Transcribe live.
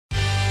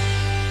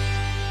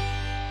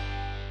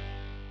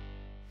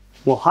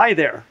Well, hi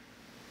there.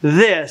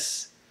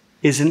 This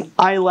is an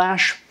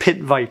eyelash pit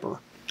viper,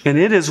 and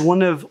it is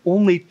one of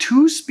only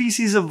 2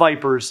 species of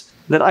vipers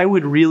that I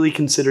would really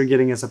consider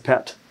getting as a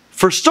pet.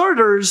 For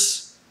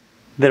starters,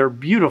 they're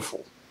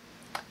beautiful.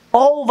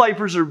 All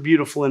vipers are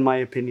beautiful in my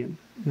opinion.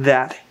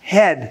 That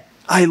head.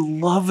 I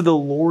love the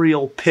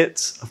loreal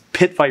pits of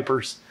pit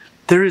vipers.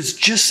 There is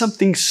just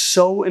something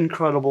so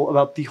incredible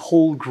about the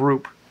whole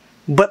group.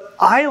 But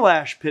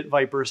eyelash pit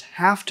vipers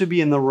have to be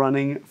in the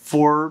running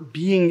for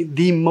being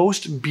the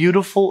most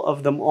beautiful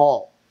of them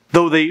all,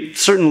 though they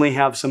certainly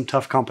have some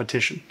tough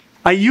competition.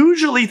 I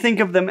usually think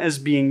of them as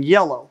being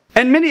yellow,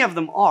 and many of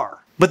them are,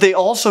 but they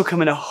also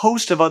come in a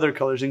host of other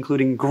colors,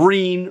 including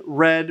green,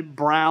 red,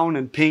 brown,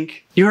 and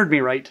pink. You heard me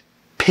right,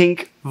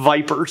 pink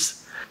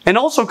vipers, and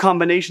also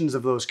combinations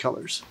of those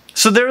colors.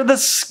 So they're the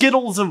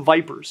Skittles of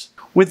vipers,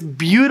 with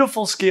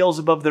beautiful scales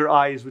above their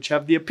eyes, which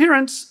have the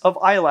appearance of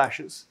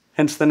eyelashes.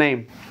 Hence the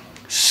name.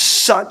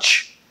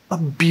 Such a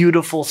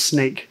beautiful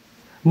snake.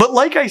 But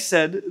like I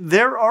said,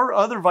 there are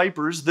other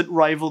vipers that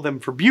rival them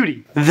for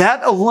beauty.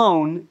 That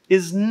alone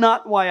is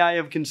not why I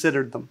have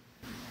considered them.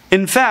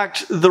 In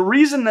fact, the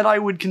reason that I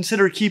would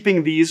consider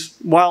keeping these,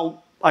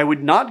 while I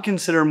would not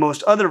consider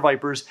most other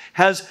vipers,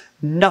 has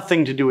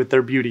nothing to do with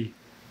their beauty,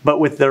 but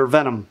with their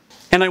venom.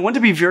 And I want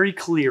to be very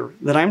clear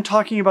that I'm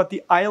talking about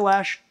the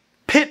eyelash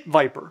pit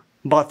viper,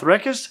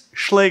 Bothriechis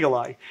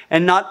schlegelii,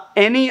 and not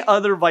any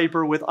other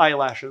viper with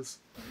eyelashes.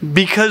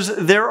 Because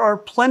there are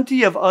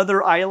plenty of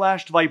other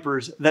eyelashed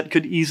vipers that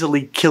could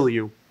easily kill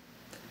you.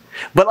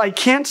 But I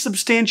can't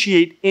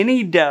substantiate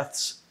any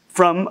deaths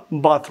from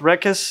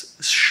Bothriechis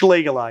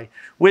schlegelii,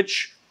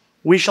 which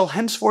we shall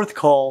henceforth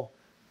call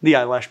the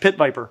eyelash pit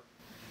viper.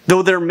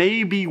 Though there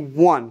may be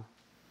one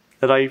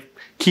that I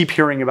keep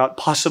hearing about,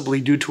 possibly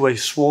due to a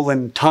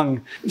swollen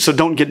tongue, so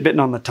don't get bitten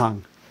on the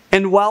tongue.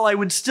 And while I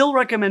would still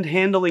recommend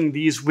handling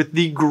these with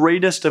the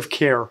greatest of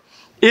care,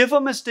 if a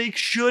mistake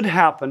should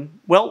happen,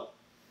 well,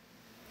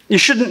 you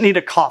shouldn't need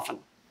a coffin.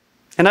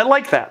 And I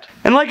like that.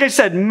 And like I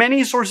said,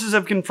 many sources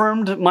have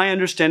confirmed my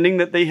understanding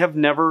that they have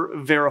never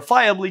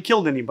verifiably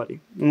killed anybody,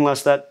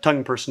 unless that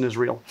tongue person is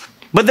real.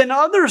 But then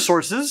other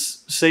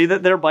sources say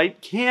that their bite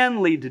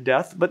can lead to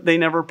death, but they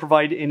never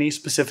provide any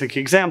specific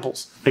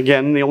examples.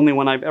 Again, the only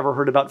one I've ever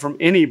heard about from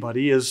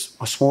anybody is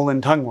a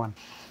swollen tongue one.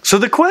 So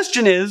the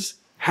question is,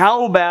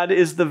 how bad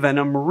is the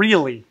venom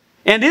really?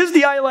 And is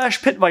the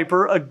eyelash pit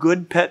viper a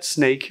good pet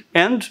snake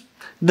and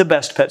the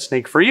best pet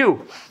snake for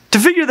you? To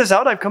figure this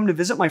out, I've come to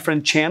visit my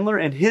friend Chandler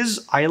and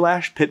his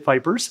eyelash pit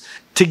vipers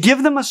to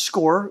give them a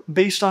score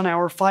based on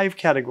our 5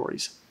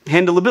 categories: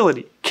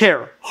 handleability,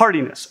 care,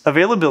 hardiness,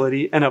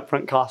 availability, and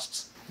upfront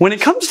costs. When it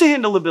comes to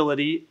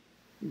handleability,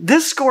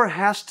 this score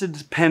has to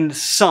depend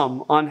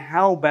some on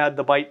how bad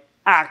the bite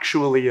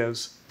actually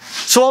is.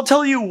 So I'll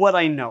tell you what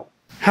I know.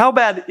 How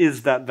bad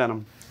is that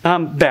venom?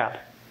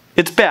 Bad.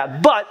 It's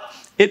bad, but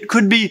it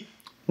could be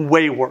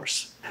way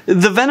worse.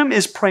 The venom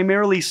is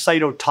primarily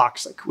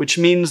cytotoxic, which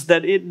means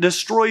that it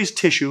destroys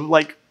tissue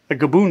like a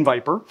gaboon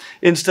viper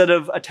instead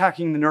of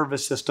attacking the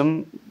nervous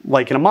system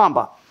like in a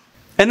mamba.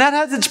 And that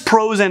has its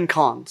pros and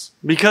cons,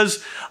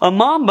 because a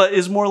mamba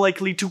is more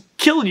likely to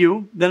kill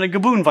you than a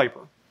gaboon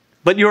viper,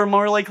 but you're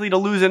more likely to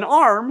lose an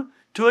arm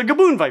to a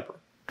gaboon viper,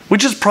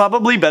 which is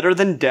probably better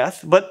than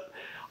death, but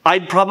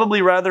I'd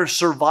probably rather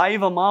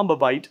survive a mamba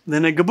bite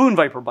than a gaboon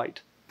viper bite.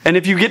 And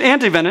if you get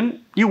antivenom,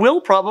 you will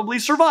probably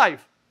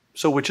survive.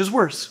 So which is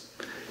worse?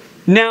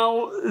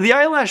 Now, the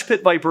eyelash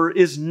pit viper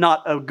is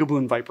not a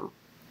gaboon viper.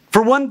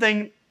 For one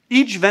thing,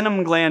 each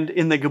venom gland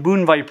in the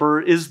gaboon viper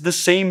is the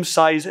same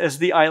size as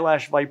the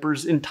eyelash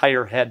viper's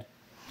entire head.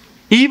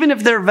 Even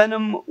if their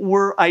venom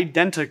were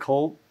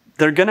identical,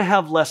 they're gonna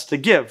have less to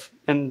give,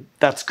 and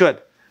that's good.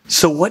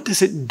 So what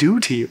does it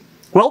do to you?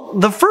 Well,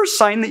 the first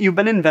sign that you've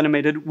been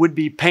envenomated would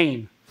be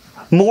pain.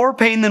 More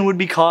pain than would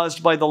be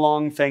caused by the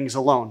long fangs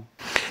alone.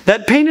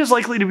 That pain is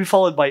likely to be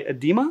followed by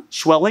edema,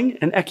 swelling,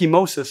 and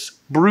ecchymosis,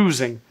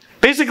 bruising.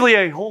 Basically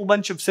a whole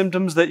bunch of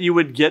symptoms that you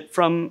would get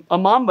from a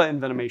mamba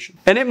envenomation.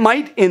 And it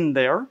might end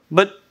there,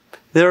 but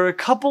there are a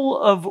couple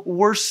of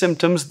worse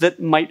symptoms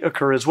that might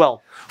occur as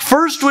well.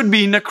 First would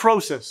be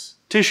necrosis,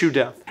 tissue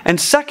death.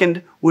 And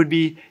second would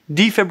be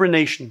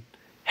defibrillation,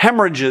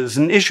 hemorrhages,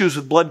 and issues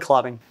with blood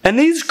clotting. And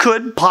these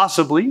could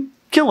possibly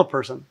kill a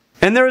person.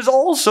 And there is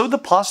also the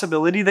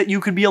possibility that you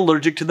could be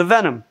allergic to the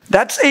venom.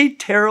 That's a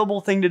terrible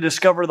thing to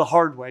discover the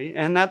hard way,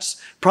 and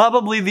that's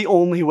probably the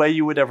only way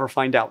you would ever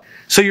find out.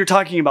 So you're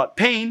talking about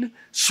pain,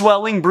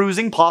 swelling,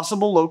 bruising,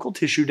 possible local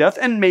tissue death,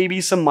 and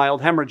maybe some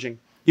mild hemorrhaging.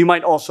 You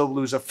might also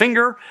lose a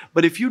finger,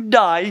 but if you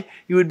die,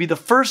 you would be the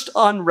first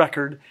on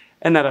record,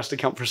 and that has to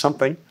count for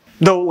something.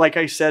 Though, like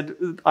I said,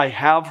 I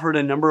have heard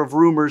a number of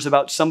rumors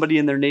about somebody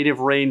in their native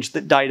range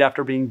that died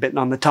after being bitten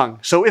on the tongue.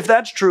 So if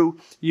that's true,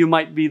 you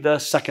might be the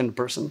second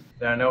person.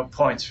 There are no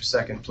points for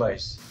second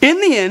place. In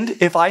the end,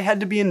 if I had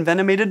to be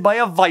envenomated by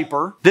a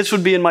viper, this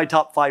would be in my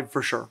top 5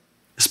 for sure.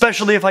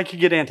 Especially if I could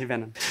get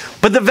antivenom.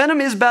 But the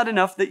venom is bad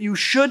enough that you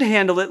should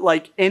handle it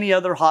like any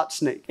other hot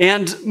snake.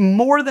 And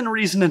more than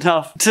reason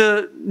enough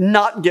to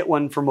not get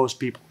one for most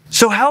people.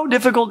 So how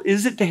difficult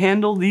is it to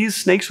handle these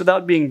snakes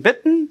without being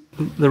bitten?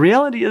 The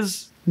reality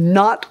is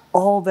not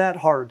all that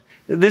hard.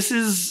 This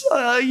is,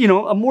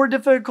 a more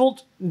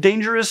difficult,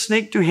 dangerous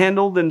snake to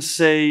handle than,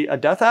 say, a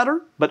death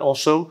adder, but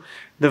also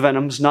the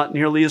venom's not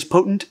nearly as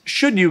potent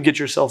should you get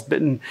yourself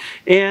bitten.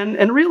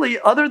 And really,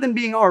 other than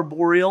being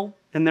arboreal,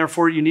 and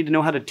therefore you need to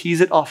know how to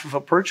tease it off of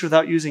a perch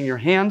without using your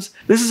hands,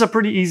 this is a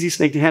pretty easy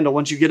snake to handle.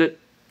 Once you get it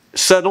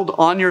settled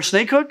on your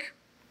snake hook,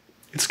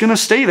 it's going to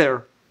stay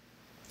there,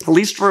 at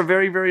least for a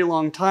very, very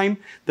long time.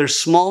 They're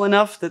small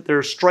enough that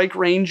their strike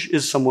range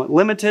is somewhat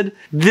limited.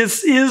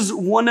 This is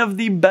one of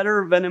the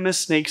better venomous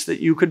snakes that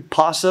you could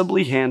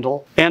possibly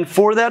handle. And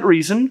for that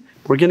reason,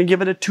 we're going to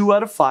give it a 2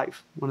 out of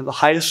 5. One of the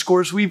highest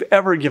scores we've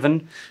ever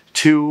given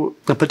to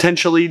a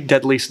potentially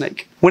deadly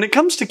snake. When it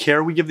comes to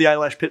care, we give the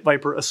Eyelash Pit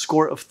Viper a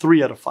score of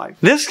 3 out of 5.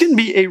 This can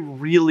be a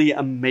really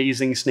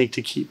amazing snake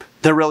to keep.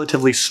 They're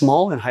relatively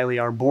small and highly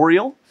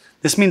arboreal.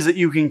 This means that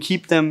you can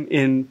keep them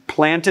in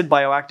planted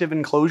bioactive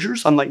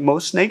enclosures, unlike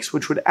most snakes,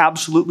 which would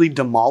absolutely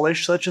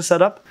demolish such a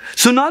setup.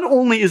 So not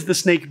only is the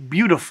snake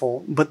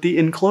beautiful, but the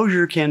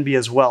enclosure can be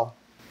as well.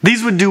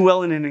 These would do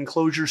well in an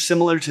enclosure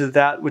similar to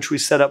that which we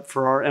set up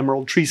for our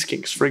emerald tree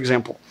skinks, for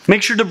example.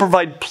 Make sure to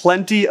provide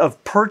plenty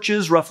of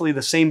perches, roughly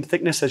the same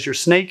thickness as your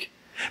snake.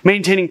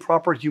 Maintaining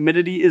proper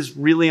humidity is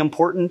really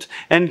important,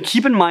 and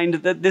keep in mind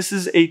that this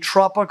is a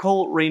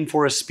tropical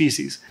rainforest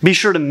species. Be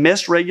sure to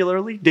mist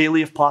regularly,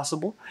 daily if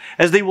possible,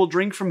 as they will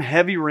drink from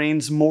heavy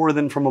rains more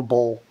than from a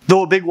bowl,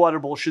 though a big water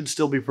bowl should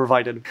still be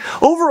provided.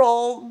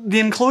 Overall, the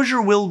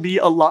enclosure will be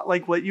a lot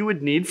like what you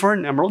would need for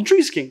an emerald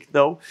tree skink,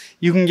 though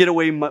you can get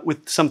away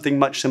with something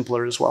much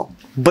simpler as well.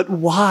 But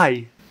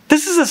why?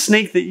 This is a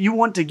snake that you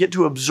want to get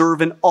to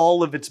observe in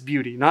all of its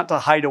beauty, not to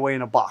hide away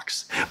in a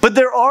box. But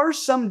there are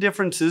some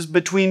differences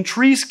between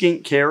tree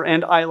skink care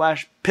and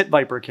eyelash pit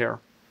viper care.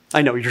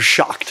 I know, you're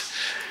shocked.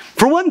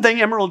 For one thing,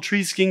 emerald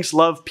tree skinks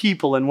love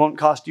people and won't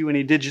cost you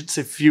any digits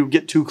if you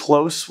get too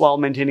close while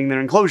maintaining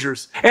their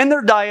enclosures. And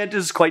their diet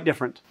is quite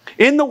different.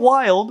 In the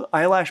wild,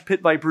 eyelash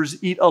pit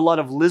vipers eat a lot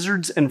of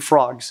lizards and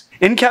frogs.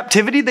 In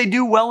captivity, they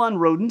do well on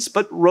rodents,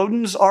 but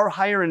rodents are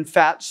higher in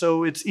fat,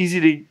 so it's easy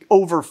to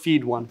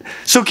overfeed one.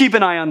 So keep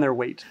an eye on their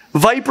weight.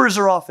 Vipers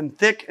are often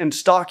thick and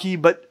stocky,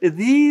 but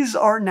these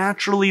are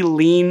naturally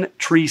lean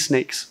tree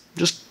snakes.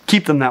 Just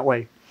keep them that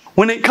way.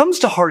 When it comes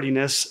to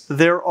hardiness,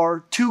 there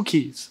are 2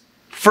 keys.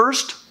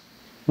 First,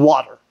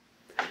 water.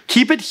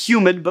 Keep it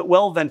humid but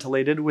well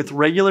ventilated with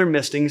regular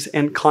mistings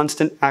and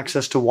constant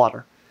access to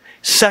water.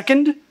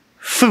 Second,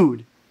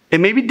 food. It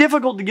may be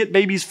difficult to get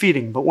babies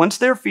feeding, but once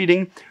they're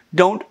feeding,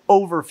 don't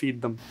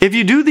overfeed them. If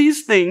you do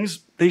these things,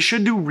 they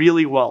should do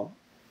really well.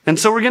 And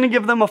so we're going to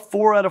give them a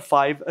 4 out of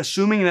 5,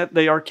 assuming that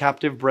they are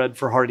captive bred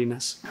for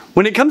hardiness.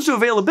 When it comes to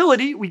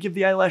availability, we give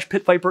the Eyelash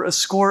Pit Viper a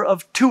score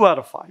of 2 out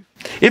of 5.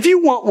 If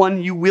you want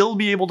one, you will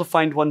be able to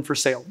find one for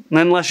sale,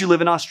 unless you live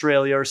in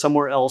Australia or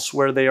somewhere else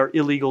where they are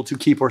illegal to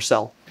keep or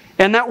sell.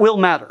 And that will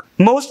matter.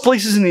 Most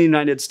places in the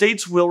United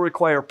States will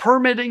require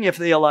permitting if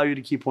they allow you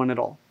to keep one at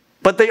all.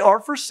 But they are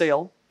for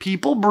sale.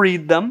 People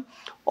breed them.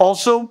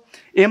 Also,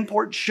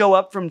 imports show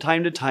up from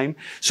time to time,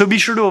 so be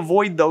sure to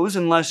avoid those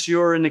unless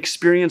you're an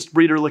experienced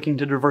breeder looking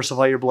to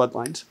diversify your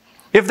bloodlines.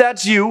 If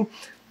that's you,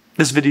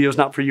 this video is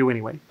not for you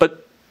anyway,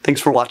 but thanks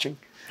for watching.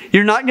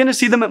 You're not going to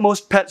see them at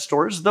most pet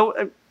stores,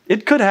 though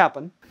it could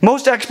happen.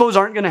 Most expos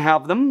aren't going to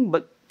have them,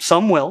 but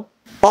some will.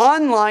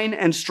 Online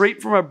and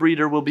straight from a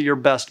breeder will be your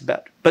best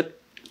bet, but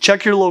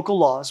check your local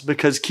laws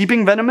because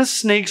keeping venomous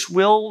snakes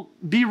will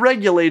be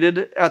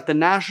regulated at the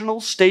national,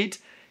 state,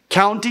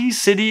 county,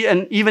 city,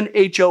 and even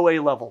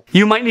HOA level.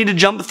 You might need to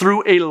jump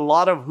through a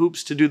lot of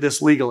hoops to do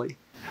this legally.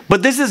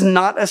 But this is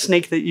not a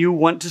snake that you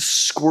want to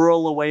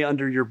squirrel away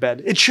under your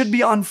bed. It should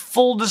be on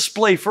full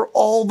display for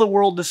all the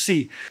world to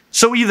see.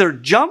 So either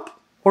jump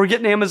or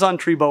get an Amazon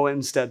tree boa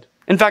instead.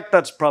 In fact,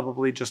 that's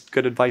probably just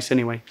good advice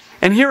anyway.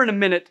 And here in a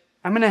minute,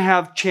 I'm going to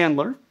have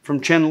Chandler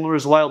from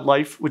Chandler's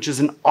Wildlife, which is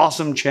an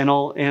awesome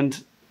channel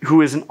and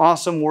who is an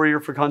awesome warrior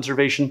for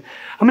conservation.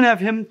 I'm going to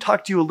have him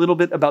talk to you a little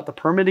bit about the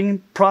permitting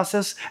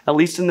process, at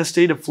least in the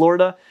state of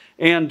Florida,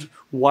 and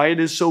why it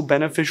is so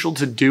beneficial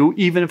to do,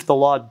 even if the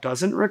law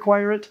doesn't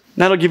require it.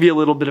 That'll give you a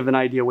little bit of an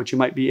idea what you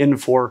might be in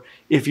for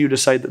if you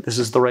decide that this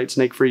is the right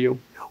snake for you.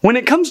 When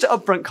it comes to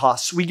upfront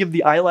costs, we give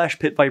the Eyelash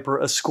Pit Viper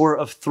a score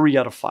of 3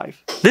 out of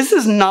 5. This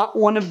is not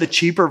one of the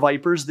cheaper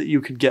vipers that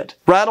you could get.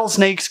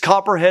 Rattlesnakes,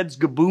 copperheads,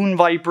 gaboon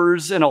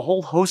vipers, and a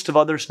whole host of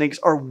other snakes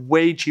are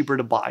way cheaper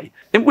to buy.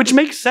 Which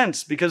makes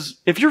sense, because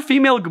if your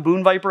female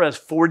gaboon viper has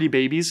 40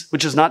 babies,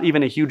 which is not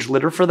even a huge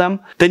litter for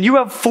them, then you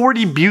have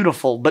 40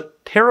 beautiful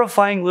but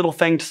terrifying little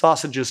fanged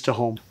sausages to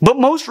home. But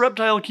most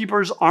reptile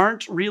keepers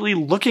aren't really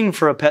looking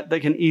for a pet that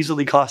can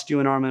easily cost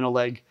you an arm and a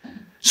leg.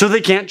 So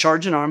they can't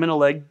charge an arm and a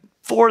leg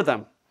for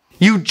them.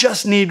 You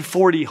just need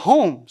 40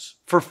 homes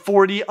for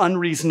 40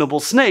 unreasonable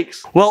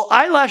snakes. Well,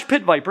 eyelash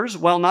pit vipers,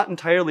 while not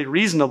entirely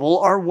reasonable,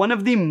 are one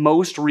of the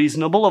most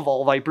reasonable of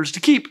all vipers to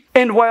keep.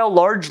 And while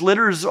large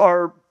litters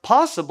are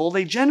possible,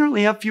 they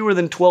generally have fewer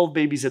than 12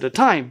 babies at a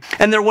time.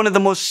 And they're one of the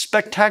most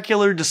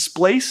spectacular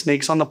display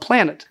snakes on the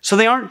planet. So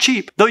they aren't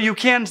cheap, though you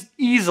can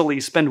easily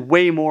spend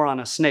way more on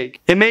a snake.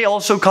 It may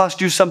also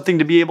cost you something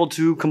to be able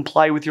to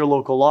comply with your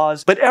local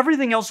laws, but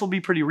everything else will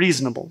be pretty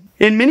reasonable.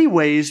 In many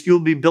ways, you'll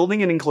be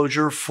building an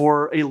enclosure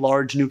for a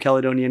large New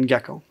Caledonian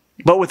gecko,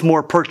 but with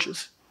more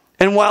perches.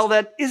 And while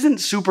that isn't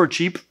super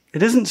cheap,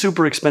 it isn't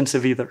super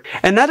expensive either.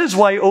 And that is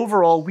why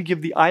overall we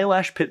give the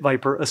eyelash pit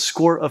viper a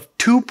score of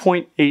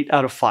 2.8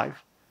 out of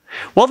 5.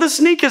 While the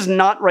snake is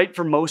not right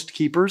for most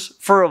keepers,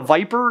 for a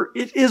viper,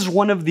 it is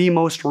one of the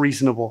most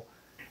reasonable.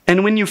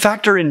 And when you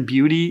factor in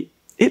beauty,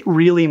 it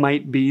really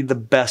might be the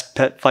best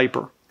pet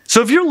viper.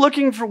 So if you're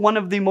looking for one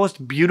of the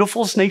most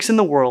beautiful snakes in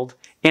the world,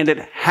 and it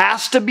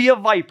has to be a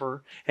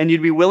viper, and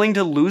you'd be willing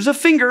to lose a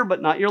finger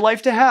but not your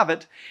life to have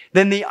it,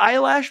 then the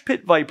eyelash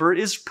pit viper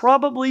is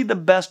probably the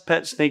best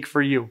pet snake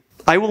for you.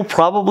 I will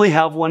probably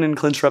have one in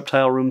Clint's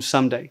reptile room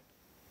someday,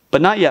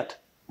 but not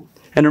yet.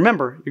 And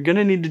remember, you're going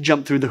to need to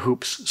jump through the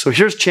hoops. So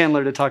here's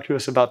Chandler to talk to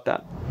us about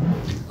that.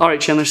 All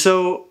right, Chandler,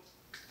 so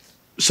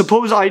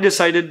suppose I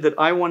decided that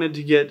I wanted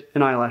to get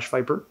an eyelash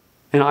viper,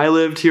 and I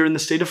lived here in the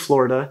state of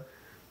Florida.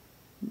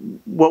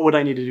 What would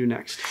I need to do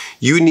next?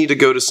 You would need to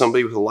go to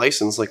somebody with a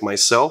license like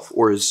myself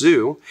or a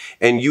zoo,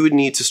 and you would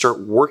need to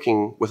start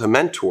working with a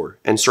mentor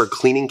and start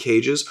cleaning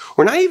cages,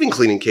 or not even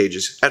cleaning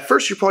cages. At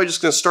first, you're probably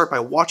just going to start by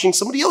watching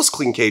somebody else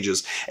clean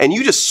cages, and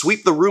you just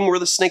sweep the room where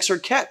the snakes are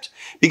kept.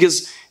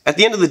 Because at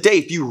the end of the day,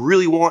 if you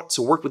really want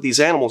to work with these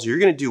animals, you're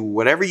going to do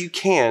whatever you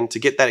can to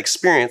get that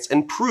experience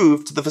and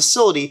prove to the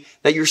facility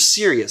that you're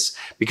serious.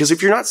 Because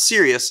if you're not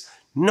serious,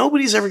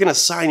 nobody's ever going to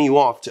sign you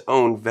off to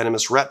own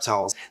venomous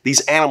reptiles.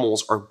 These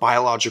animals are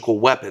biological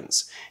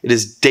weapons. It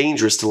is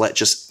dangerous to let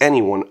just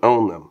anyone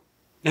own them.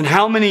 And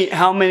how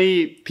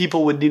many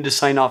people would need to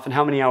sign off, and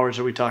how many hours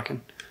are we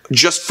talking?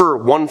 Just for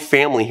one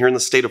family here in the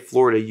state of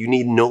Florida, you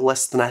need no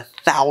less than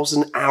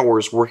 1,000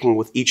 hours working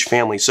with each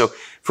family. So,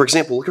 for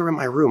example, look around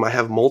my room. I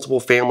have multiple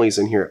families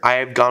in here. I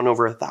have gone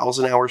over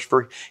 1,000 hours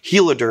for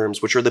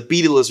heloderms, which are the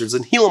beady lizards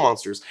and Gila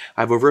monsters.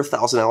 I have over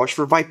 1,000 hours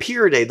for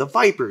Viperidae, the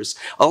vipers,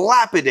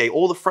 Elapidae,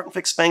 all the front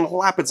fixed fanged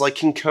lapids like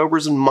king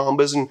cobras and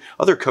mambas and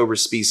other cobra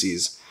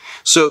species.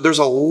 So there's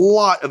a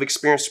lot of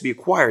experience to be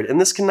acquired, and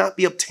this cannot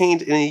be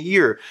obtained in a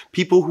year.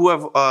 People who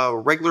have a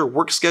regular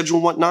work schedule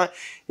and whatnot,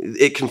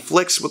 it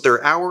conflicts with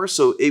their hours,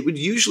 so it would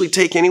usually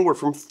take anywhere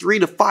from 3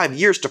 to 5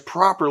 years to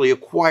properly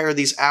acquire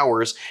these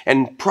hours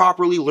and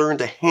properly learn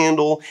to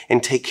handle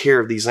and take care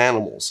of these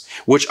animals,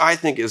 which I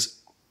think is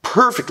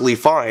perfectly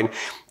fine.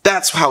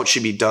 That's how it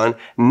should be done,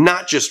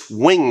 not just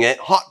winging it,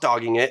 hot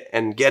dogging it,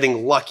 and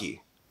getting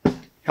lucky.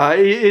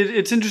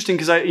 It's interesting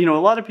because a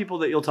lot of people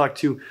that you'll talk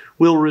to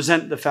will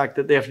resent the fact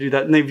that they have to do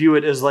that, and they view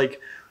it as like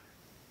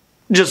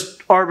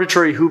just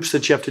arbitrary hoops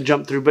that you have to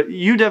jump through. But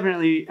you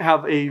definitely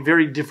have a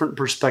very different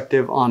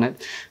perspective on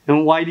it.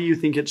 And why do you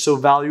think it's so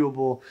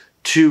valuable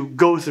to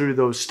go through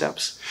those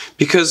steps?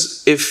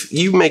 Because if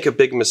you make a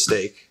big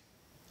mistake,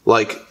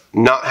 like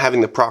not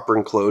having the proper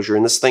enclosure,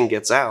 and this thing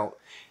gets out,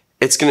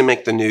 it's going to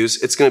make the news.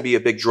 It's going to be a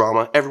big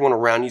drama. Everyone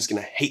around you is going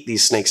to hate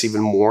these snakes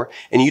even more.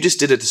 And you just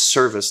did a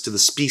disservice to the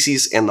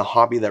species and the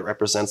hobby that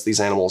represents these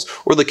animals,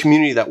 or the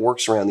community that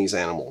works around these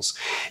animals.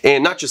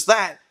 And not just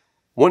that,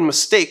 one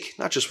mistake,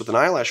 not just with an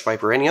eyelash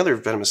viper or any other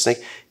venomous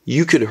snake,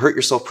 you could hurt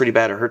yourself pretty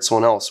bad or hurt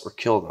someone else or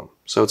kill them.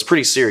 So it's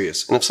pretty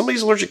serious. And if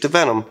somebody's allergic to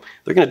venom,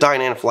 they're going to die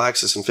in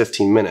anaphylaxis in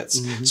 15 minutes.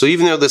 Mm-hmm. So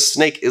even though this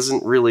snake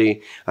isn't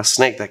really a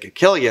snake that could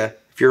kill you,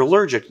 if you're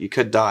allergic, you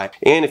could die.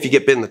 And if you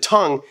get bit in the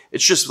tongue,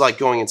 it's just like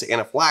going into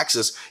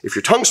anaphylaxis. If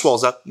your tongue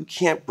swells up, you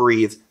can't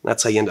breathe. And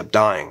that's how you end up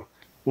dying.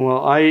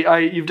 Well,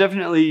 you've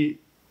definitely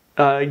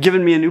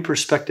given me a new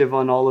perspective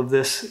on all of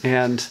this,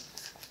 and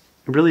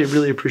I really,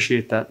 really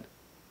appreciate that.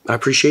 I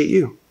appreciate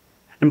you.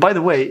 And by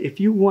the way, if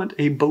you want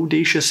a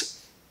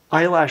bodacious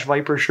eyelash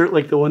viper shirt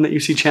like the one that you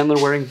see Chandler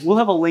wearing, we'll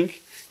have a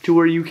link to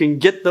where you can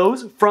get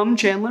those from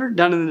Chandler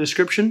down in the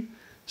description,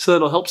 so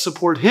that'll help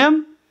support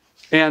him.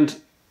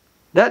 And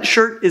that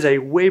shirt is a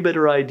way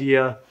better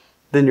idea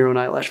than your own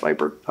eyelash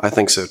viper. I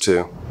think so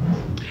too.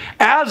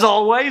 As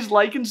always,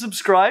 like and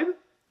subscribe,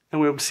 and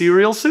we'll see you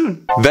real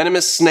soon.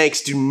 Venomous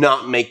snakes do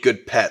not make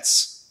good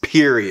pets.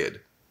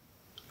 Period.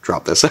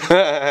 Drop this.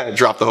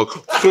 Drop the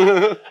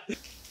hook.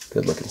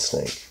 Good looking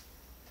snake.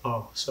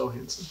 Oh, so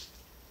handsome.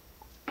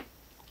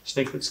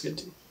 Snake looks good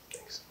too.